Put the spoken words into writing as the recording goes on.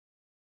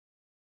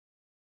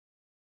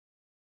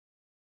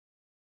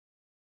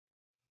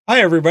Hi,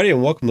 everybody,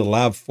 and welcome to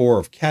Lab 4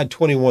 of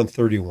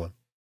Cadd2131.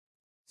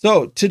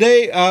 So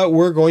today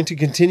we're going to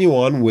continue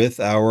on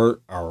with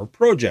our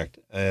project,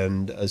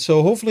 and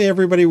so hopefully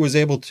everybody was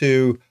able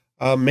to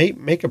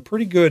make a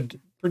pretty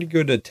good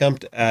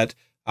attempt at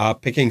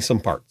picking some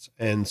parts.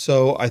 And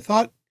so I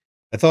thought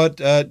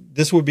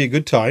this would be a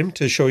good time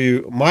to show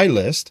you my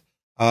list.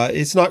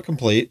 It's not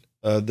complete.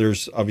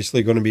 There's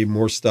obviously going to be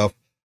more stuff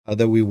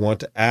that we want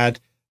to add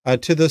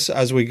to this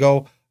as we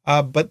go.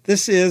 But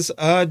this is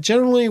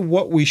generally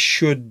what we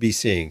should be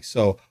seeing.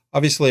 So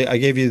obviously I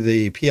gave you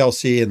the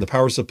PLC and the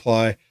power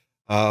supply.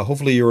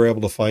 Hopefully you were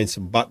able to find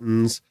some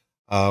buttons.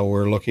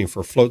 We're looking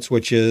for float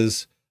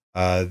switches.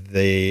 We're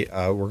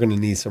going to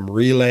need some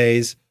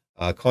relays,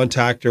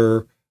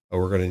 contactor.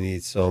 We're going to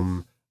need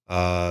some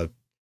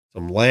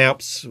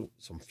lamps,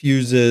 some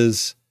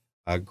fuses,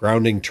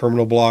 grounding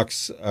terminal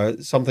blocks.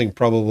 Something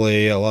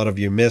probably a lot of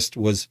you missed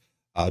was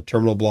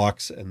terminal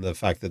blocks, and the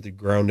fact that the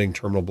grounding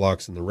terminal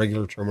blocks and the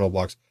regular terminal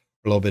blocks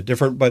are a little bit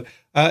different. But,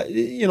 have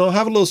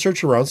a little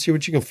search around, see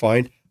what you can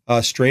find.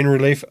 Strain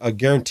relief, I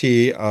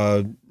guarantee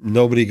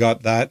nobody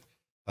got that.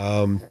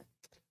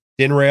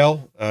 DIN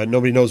rail,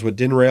 nobody knows what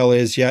DIN rail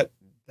is yet.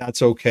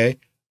 That's okay.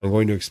 I'm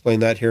going to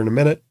explain that here in a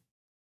minute.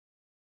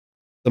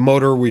 The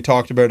motor we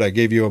talked about, I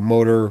gave you a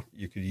motor.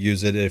 You could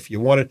use it if you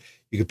wanted.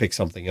 You could pick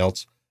something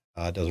else.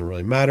 It doesn't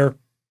really matter.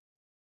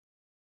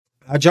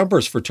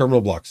 Jumpers for terminal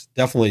blocks,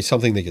 definitely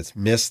something that gets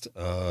missed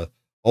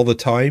all the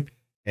time,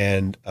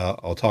 and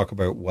I'll talk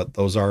about what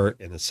those are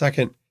in a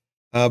second.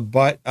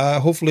 But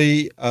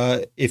hopefully,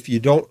 if you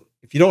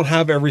don't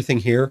have everything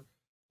here,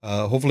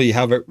 hopefully you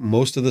have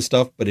most of the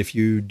stuff. But if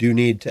you do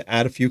need to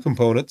add a few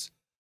components,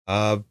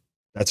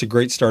 that's a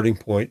great starting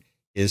point,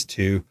 is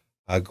to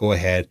go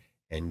ahead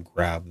and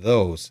grab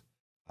those,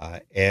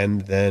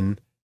 and then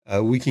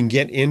we can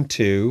get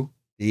into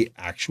the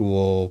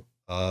actual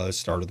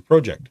start of the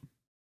project.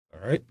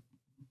 All right.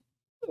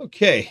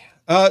 Okay.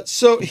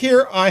 So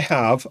here I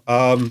have,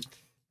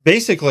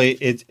 basically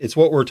it's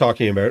what we're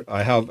talking about.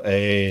 I have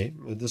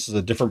this is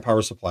a different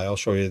power supply. I'll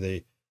show you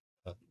the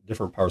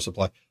different power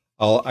supply.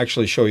 I'll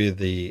actually show you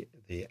the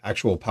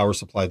actual power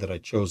supply that I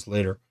chose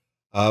later.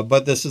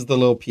 But this is the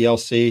little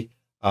PLC.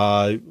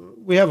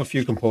 We have a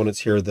few components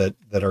here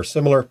that are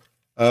similar.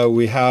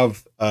 We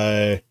have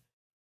a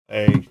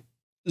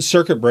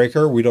circuit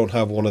breaker. We don't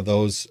have one of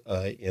those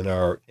in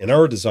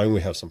our design. We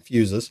have some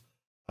fuses.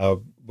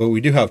 But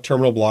we do have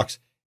terminal blocks,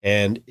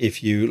 and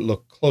if you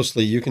look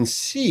closely, you can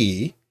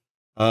see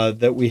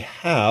that we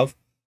have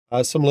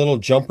some little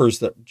jumpers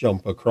that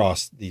jump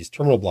across these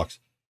terminal blocks,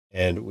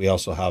 and we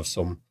also have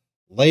some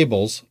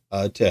labels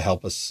to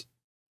help us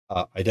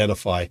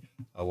identify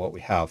what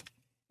we have.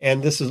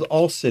 And this is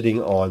all sitting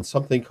on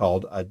something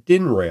called a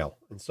DIN rail,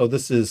 and so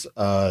this is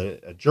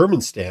a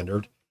German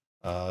standard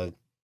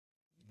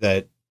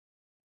that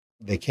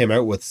they came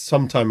out with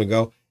some time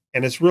ago,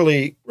 and it's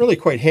really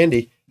quite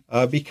handy.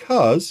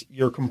 Because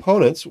your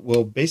components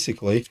will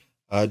basically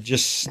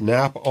just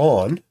snap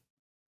on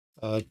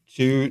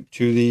to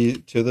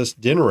this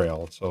DIN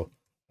rail. So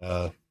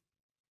there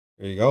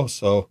you go.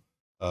 So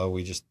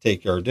we just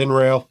take our DIN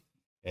rail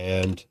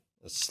and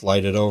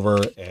slide it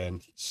over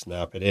and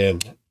snap it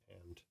in,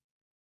 and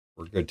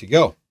we're good to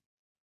go.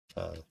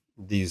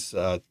 These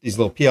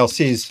little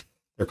PLCs,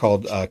 they're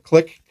called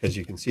click, because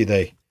you can see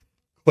they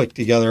click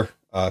together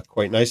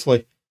quite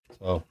nicely.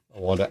 So I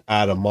want to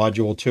add a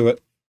module to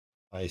it.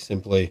 I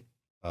simply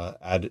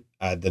add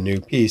the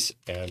new piece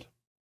and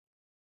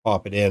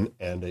pop it in,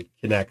 and it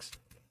connects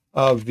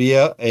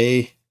via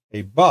a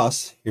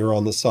bus here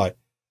on the side.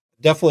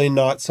 Definitely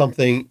not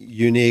something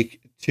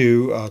unique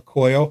to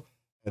Koyo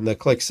and the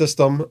click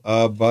system,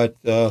 but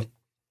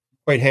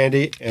quite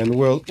handy. And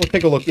we'll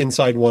take a look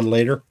inside one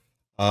later.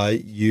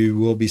 You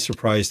will be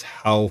surprised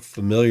how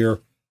familiar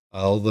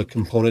the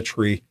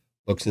componentry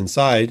looks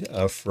inside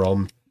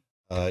from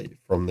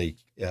the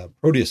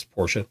Proteus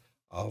portion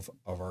of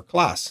our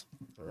class.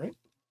 All right.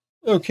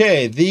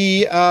 Okay.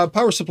 The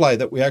power supply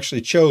that we actually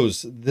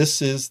chose,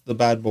 this is the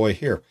bad boy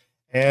here.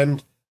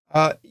 And,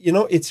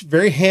 it's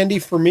very handy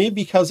for me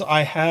because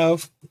I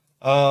have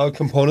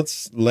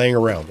components laying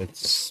around.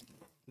 It's,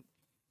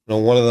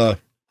 one of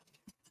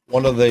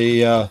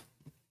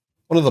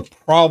the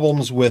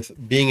problems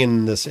with being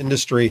in this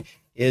industry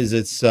is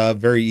it's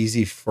very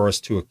easy for us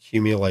to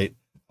accumulate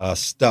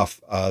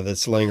stuff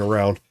that's laying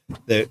around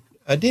that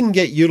didn't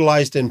get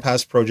utilized in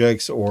past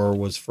projects, or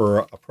was for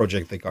a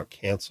project that got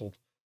canceled.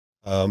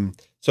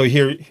 So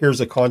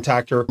here's a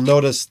contactor.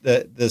 Notice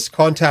that this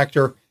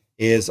contactor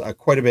is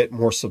quite a bit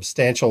more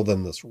substantial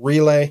than this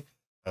relay.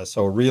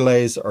 So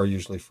relays are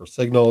usually for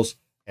signals,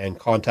 and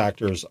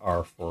contactors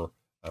are for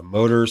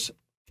motors.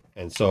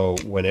 And so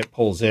when it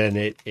pulls in,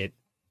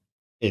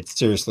 it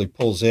seriously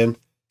pulls in.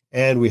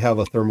 And we have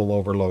a thermal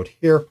overload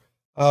here,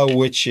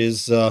 which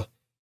is,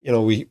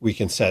 we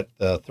can set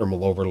the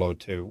thermal overload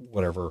to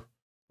whatever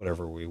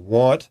we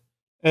want.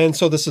 And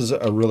so this is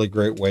a really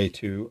great way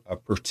to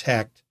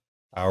protect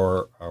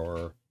our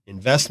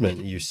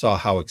investment. You saw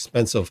how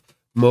expensive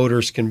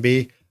motors can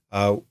be.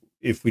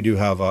 If we do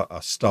have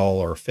a stall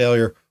or a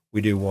failure,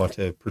 we do want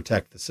to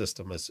protect the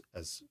system as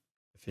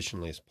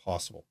efficiently as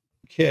possible.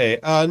 Okay,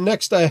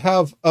 next I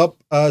have up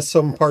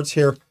some parts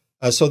here.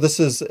 So this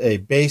is a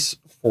base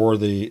for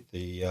the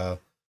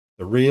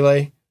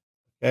relay.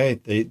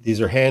 Okay,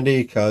 these are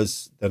handy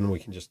because then we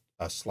can just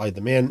slide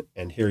them in.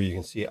 And here you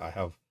can see I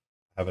have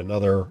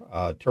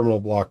another terminal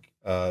block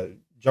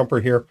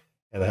jumper here,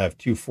 and I have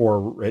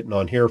 2.4 written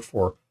on here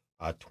for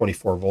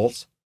 24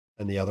 volts,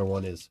 and the other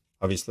one is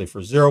obviously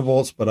for 0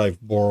 volts, but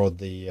I've borrowed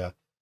the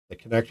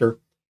connector.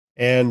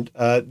 And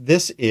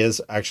this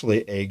is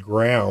actually a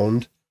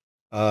ground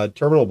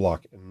terminal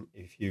block, and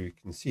if you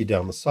can see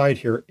down the side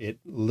here, it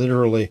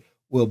literally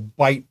will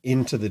bite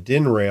into the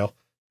DIN rail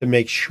to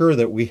make sure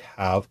that we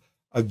have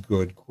a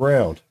good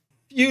ground.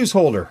 Fuse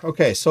holder.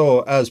 Okay,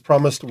 so as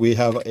promised, we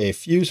have a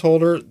fuse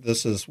holder.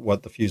 This is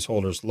what the fuse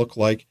holders look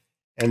like,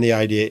 and the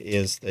idea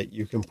is that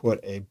you can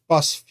put a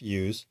bus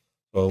fuse,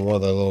 so one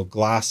of the little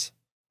glass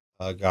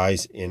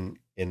guys in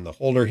the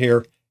holder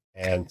here,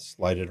 and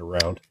slide it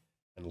around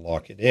and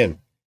lock it in.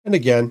 And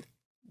again,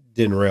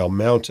 DIN rail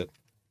mounted.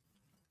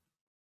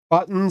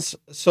 Buttons.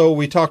 So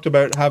we talked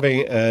about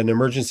having an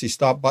emergency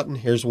stop button.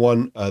 Here's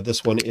one.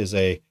 This one is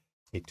a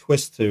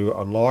twist to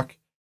unlock.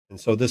 And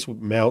so this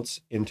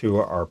mounts into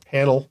our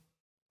panel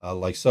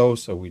like so.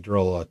 So we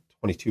drill a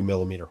 22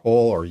 millimeter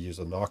hole or use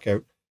a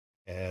knockout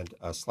and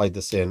slide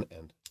this in,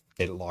 and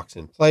it locks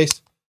in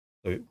place.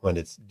 So when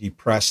it's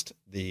depressed,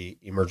 the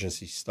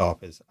emergency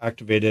stop is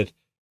activated.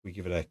 We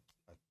give it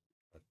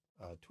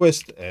a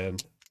twist,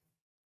 and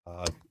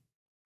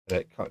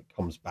it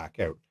comes back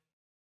out.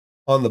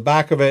 On the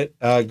back of it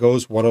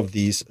goes one of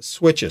these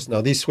switches.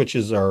 Now these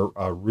switches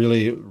are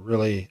really,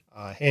 really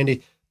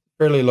handy,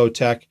 fairly low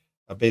tech.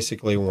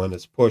 Basically, when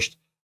it's pushed,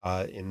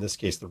 in this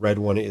case, the red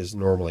one is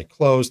normally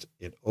closed.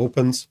 It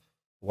opens,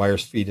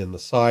 wires feed in the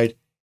side.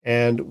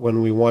 And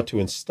when we want to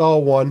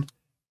install one,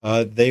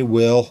 they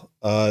will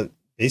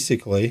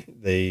basically,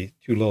 the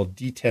two little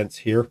detents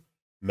here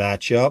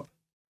match up,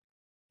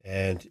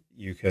 and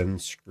you can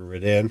screw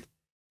it in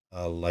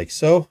like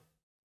so,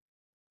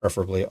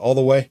 preferably all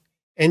the way.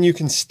 And you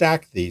can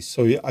stack these.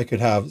 So I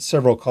could have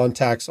several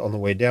contacts on the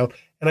way down,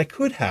 and I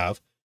could have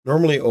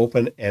normally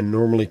open and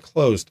normally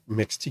closed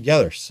mixed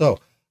together. So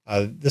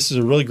this is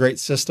a really great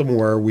system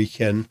where we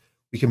can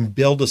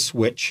build a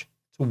switch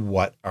to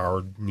what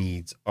our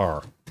needs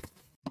are.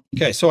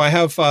 Okay, so I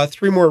have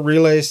 3 more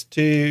relays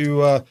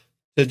to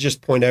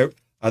just point out.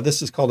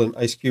 This is called an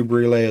ice cube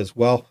relay as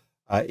well.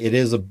 It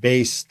is a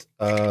based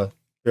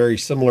very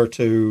similar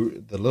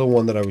to the little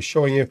one that I was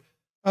showing you,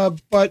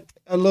 but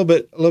a little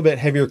bit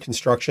heavier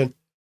construction.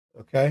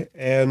 Okay,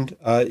 and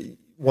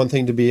one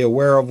thing to be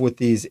aware of with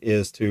these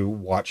is to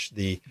watch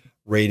the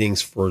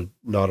ratings for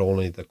not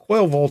only the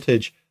coil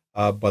voltage,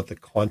 but the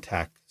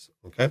contacts.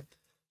 Okay,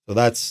 so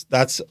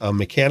that's a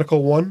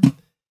mechanical one.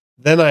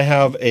 Then I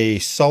have a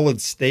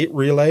solid state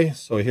relay.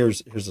 So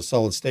here's a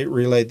solid state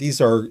relay. These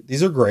are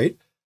great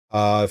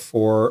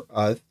for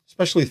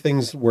especially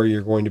things where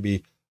you're going to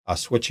be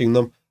switching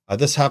them.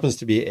 This happens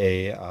to be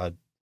a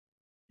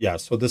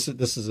so this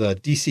is a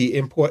DC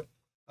input,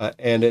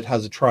 and it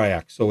has a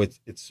triac, so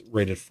it's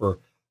rated for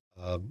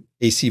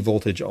AC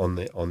voltage on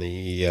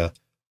the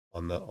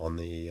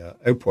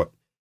output.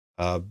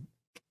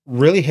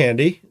 Really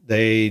handy.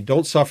 They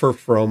don't suffer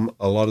from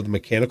a lot of the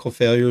mechanical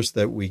failures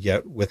that we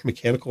get with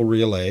mechanical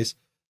relays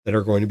that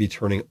are going to be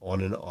turning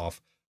on and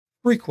off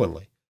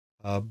frequently,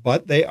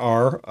 but they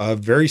are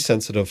very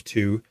sensitive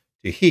to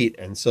heat,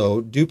 and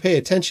so do pay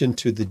attention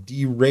to the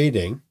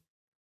derating.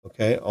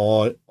 Okay,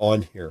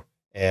 on here,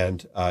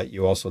 and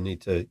you also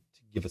need to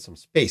give it some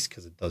space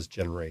because it does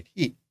generate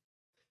heat.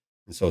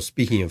 And so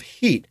speaking of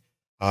heat,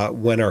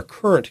 when our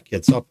current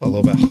gets up a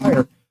little bit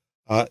higher,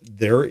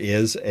 there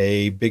is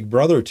a big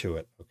brother to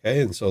it.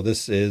 Okay, and so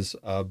this is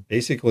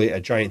basically a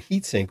giant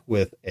heat sink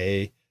with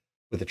a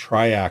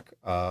triac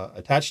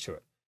attached to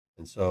it.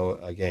 And so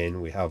again,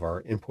 we have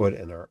our input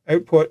and our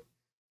output,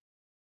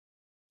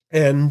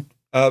 and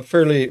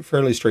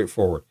fairly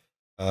straightforward.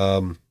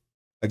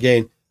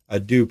 Again,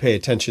 do pay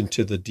attention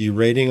to the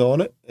derating on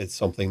it. It's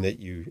something that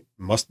you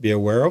must be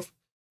aware of.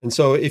 And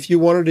so if you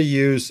wanted to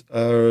use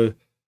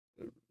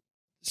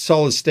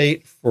solid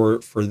state for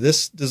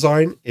this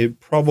design, it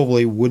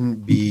probably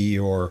wouldn't be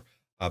your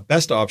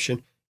best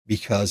option,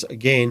 because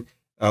again,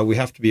 we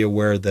have to be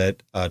aware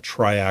that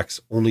triacs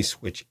only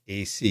switch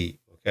AC.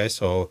 Okay,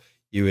 so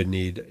you would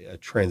need a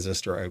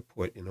transistor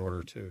output in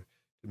order to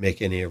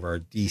make any of our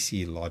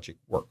DC logic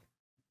work.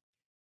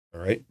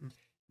 All right.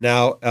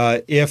 Now,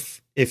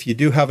 if you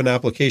do have an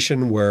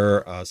application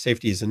where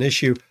safety is an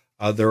issue,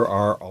 there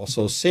are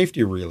also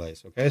safety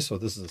relays. Okay, so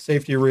this is a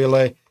safety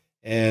relay,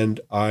 and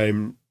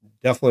I'm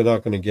definitely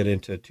not going to get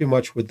into too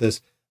much with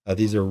this.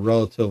 These are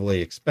relatively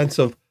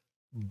expensive,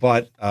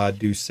 but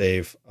do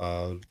save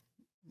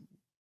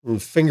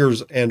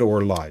fingers and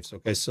or lives.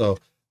 Okay, so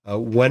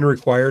when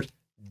required,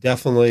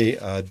 definitely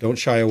don't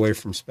shy away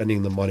from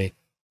spending the money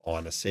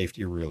on a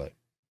safety relay.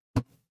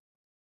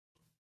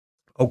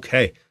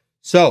 Okay,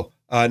 so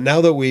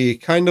now that we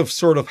kind of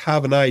sort of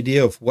have an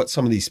idea of what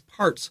some of these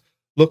parts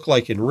look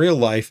like in real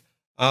life,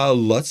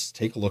 let's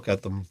take a look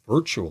at them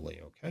virtually,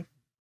 okay?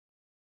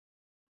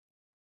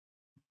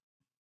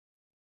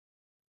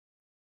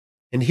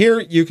 And here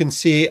you can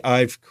see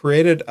I've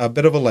created a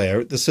bit of a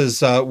layout. This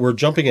is, we're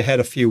jumping ahead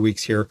a few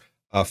weeks here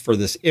for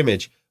this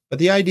image, but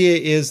the idea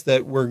is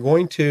that we're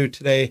going to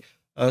today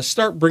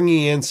start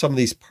bringing in some of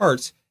these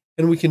parts,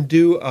 and we can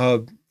do,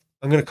 I'm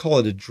going to call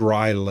it a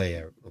dry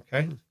layout,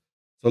 okay?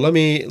 So let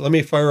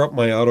me fire up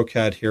my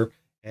AutoCAD here,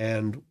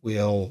 and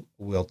we'll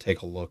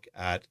take a look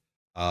at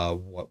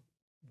what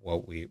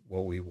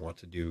we want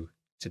to do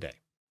today.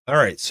 All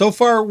right, so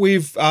far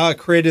we've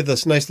created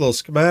this nice little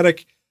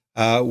schematic.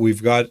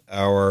 We've got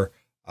our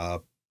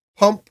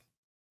pump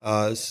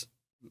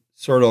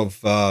sort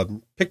of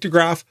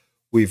pictograph.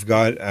 We've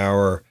got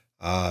our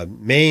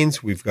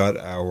mains. We've got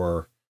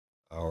our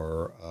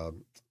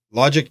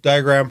logic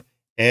diagram,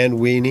 and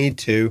we need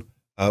to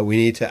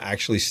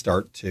actually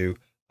start to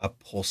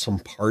pull some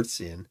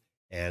parts in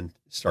and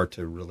start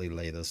to really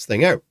lay this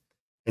thing out.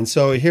 And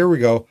so here we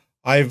go.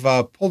 I've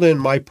pulled in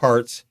my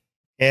parts,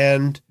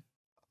 and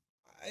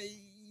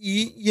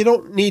you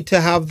don't need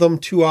to have them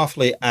too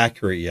awfully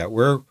accurate yet.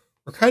 We're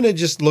kind of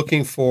just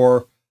looking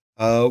for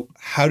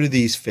how do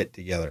these fit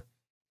together.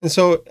 And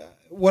so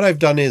what I've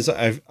done is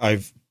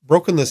I've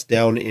broken this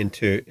down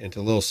into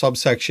little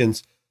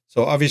subsections.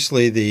 So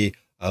obviously the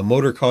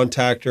motor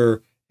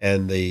contactor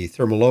and the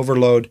thermal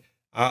overload,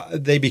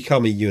 they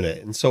become a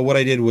unit. And so what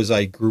I did was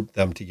I grouped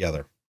them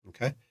together.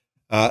 Okay.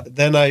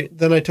 Then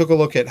I took a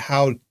look at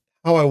how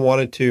I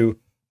wanted to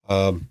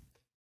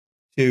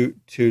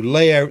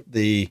lay out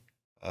the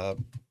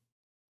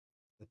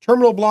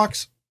terminal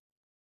blocks.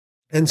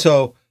 And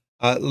so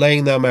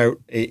laying them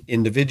out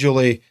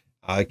individually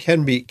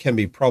can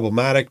be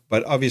problematic,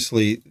 but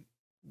obviously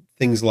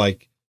things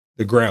like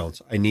the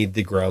grounds, I need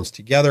the grounds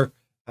together.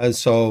 And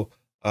so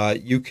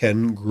you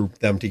can group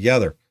them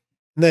together.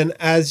 And then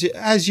as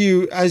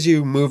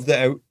you move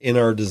that out in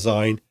our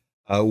design,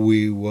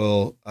 we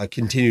will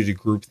continue to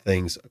group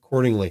things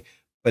accordingly,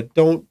 but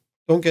don't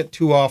get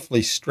too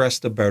awfully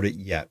stressed about it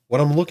yet.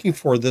 What I'm looking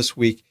for this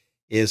week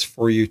is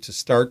for you to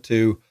start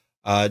to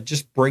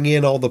just bring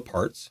in all the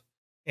parts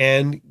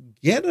and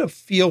get a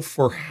feel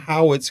for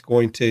how it's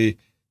going to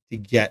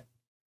get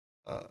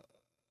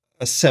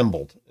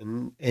assembled.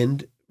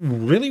 And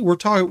really, we're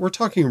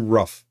talking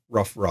rough.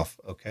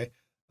 Okay,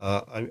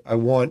 I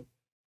want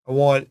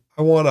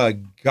a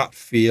gut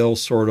feel,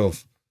 sort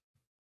of.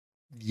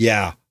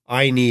 Yeah,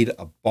 I need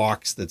a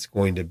box that's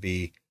going to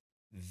be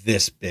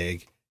this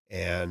big,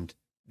 and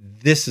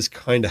this is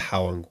kind of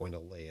how I'm going to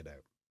lay it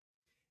out.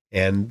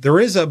 And there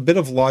is a bit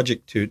of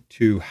logic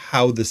to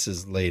how this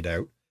is laid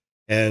out.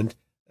 And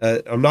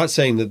I'm not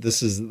saying that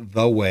this is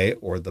the way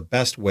or the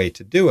best way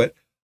to do it,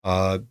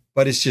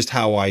 but it's just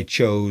how I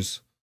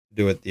chose to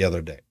do it the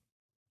other day.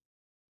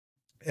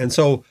 And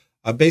so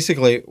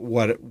basically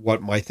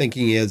what my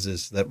thinking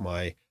is that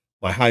my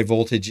high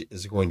voltage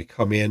is going to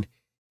come in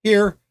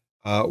here.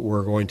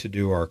 We're going to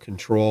do our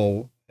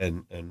control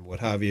and what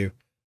have you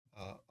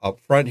up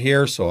front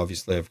here. So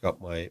obviously I've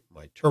got my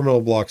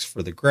terminal blocks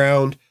for the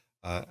ground,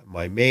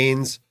 my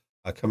mains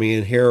coming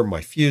in here,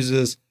 my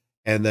fuses,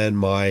 and then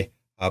my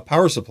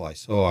power supply.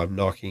 So I'm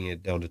knocking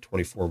it down to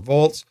 24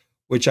 volts,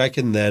 which I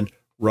can then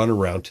run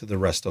around to the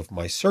rest of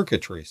my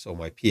circuitry. So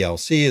my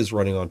PLC is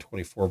running on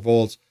 24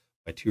 volts,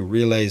 my two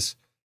relays,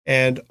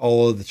 and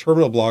all of the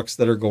terminal blocks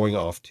that are going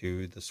off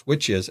to the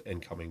switches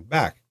and coming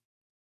back.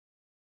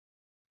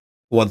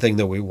 One thing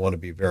that we want to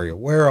be very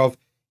aware of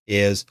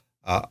is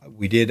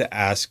we did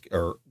ask,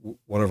 or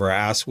one of our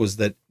asks was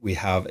that we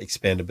have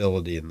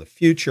expandability in the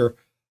future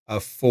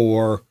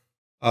for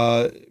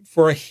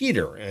a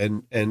heater,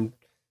 and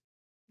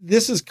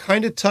this is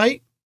kind of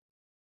tight,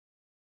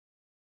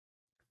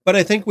 but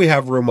I think we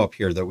have room up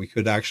here that we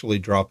could actually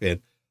drop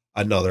in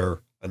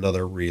another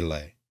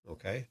relay.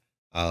 Okay,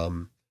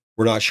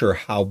 we're not sure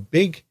how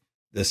big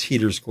this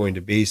heater is going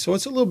to be, so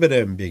it's a little bit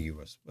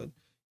ambiguous, but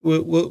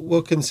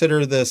we'll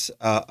consider this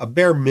a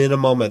bare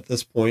minimum at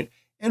this point.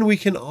 And we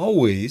can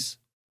always,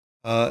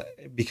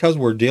 because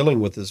we're dealing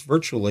with this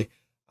virtually,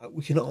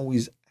 we can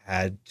always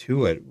add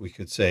to it. We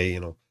could say,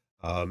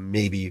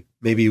 maybe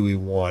we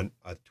want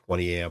a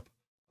 20 amp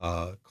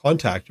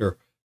contactor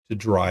to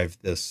drive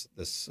this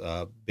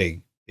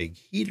big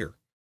heater,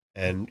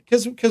 and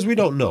because we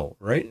don't know,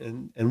 right?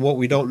 And what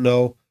we don't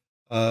know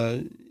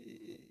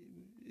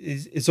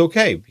is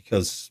okay,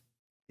 because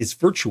it's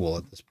virtual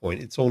at this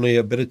point. It's only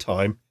a bit of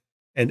time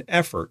and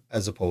effort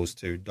as opposed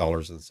to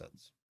dollars and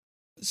cents.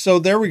 So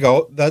there we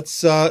go.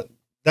 That's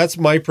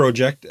my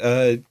project,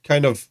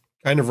 kind of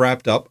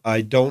wrapped up.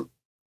 I don't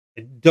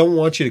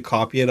want you to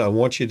copy it. I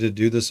want you to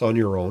do this on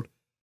your own.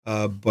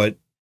 But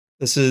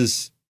this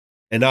is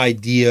an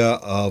idea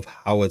of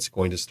how it's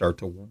going to start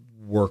to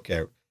work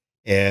out,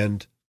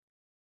 and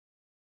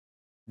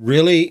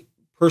really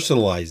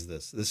personalize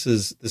this. This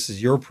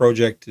is your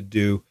project to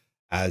do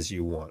as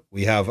you want.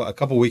 We have a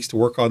couple weeks to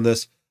work on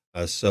this.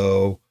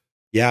 So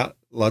yeah,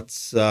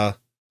 let's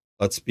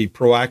be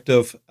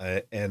proactive,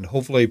 and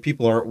hopefully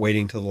people aren't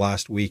waiting till the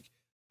last week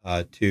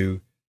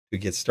to to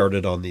get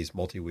started on these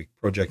multi-week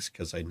projects,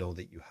 because I know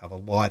that you have a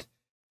lot,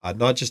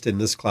 not just in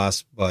this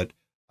class, but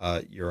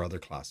your other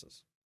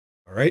classes.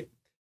 All right.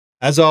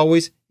 As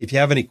always, if you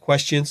have any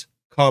questions,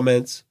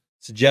 comments,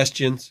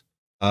 suggestions,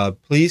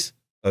 please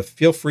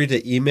feel free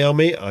to email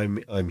me.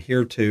 I'm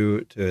here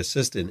to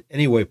assist in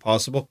any way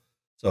possible.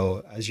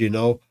 So as you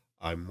know,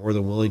 I'm more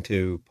than willing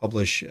to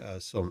publish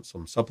some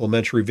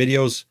supplementary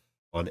videos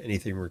on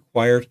anything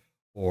required,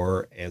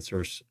 or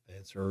answer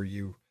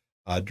you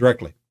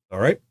directly. All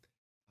right.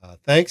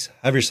 Thanks.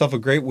 Have yourself a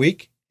great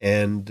week,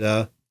 and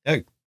yeah,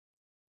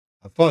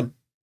 have fun.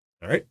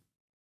 All right.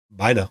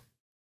 Bye now.